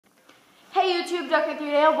Hey YouTube, Dr.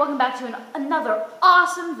 3Dale, welcome back to another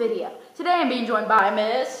awesome video. Today I'm being joined by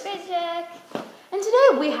Miss Basic. And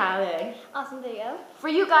today we have a Awesome video. For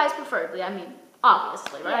you guys preferably,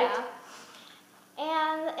 obviously, right?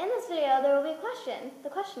 Yeah. And in this video there will be a question. The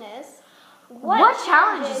question is, what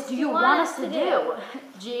challenges do you want us to do?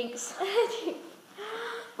 Jinx.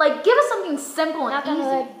 Like, give us something simple and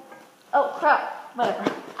easy. Oh crap,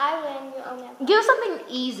 whatever. I win, you owe me. Give us something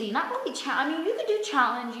easy, not really you could do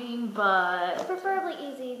challenging, but preferably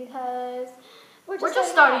easy because we're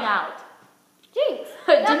just starting out. Jinx.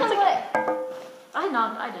 Jinx. Knock on wood.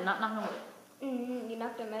 I did not knock on wood. You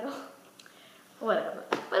knocked on metal. Whatever.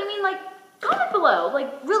 But comment below,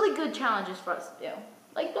 really good challenges for us to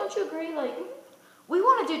do. Don't you agree? We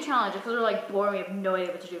want to do challenges because we're bored. We have no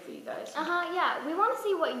idea what to do for you guys. Yeah. We want to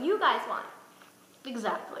see what you guys want.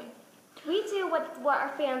 Exactly. We do what our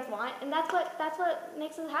fans want, and that's what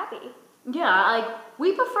makes us happy. Yeah,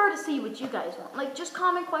 we prefer to see what you guys want. Just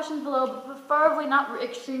comment questions below, but preferably not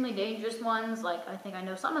extremely dangerous ones. I think I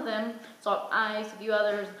know some of them. Salt ice, a few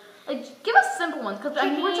others. Give us simple ones, because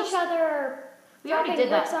we're just each other. We already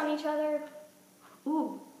did that. On each other.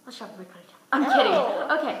 Ooh, let's try to break it. I'm kidding.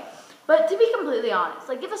 Okay, but to be completely honest,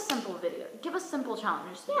 give us simple video. Give us simple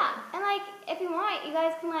challenges. Yeah, and if you want,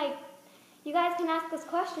 you guys can ask us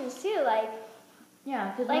questions too.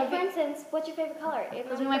 Yeah, because for instance, what's your favorite color?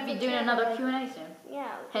 Because we might be doing another Q&A soon.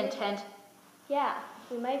 Yeah. Hint, hint. Yeah,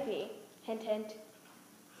 we might be. Hint, hint.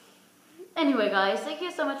 Anyway, guys, thank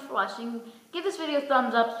you so much for watching. Give this video a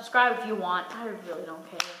thumbs up. Subscribe if you want. I really don't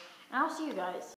care. And I'll see you guys.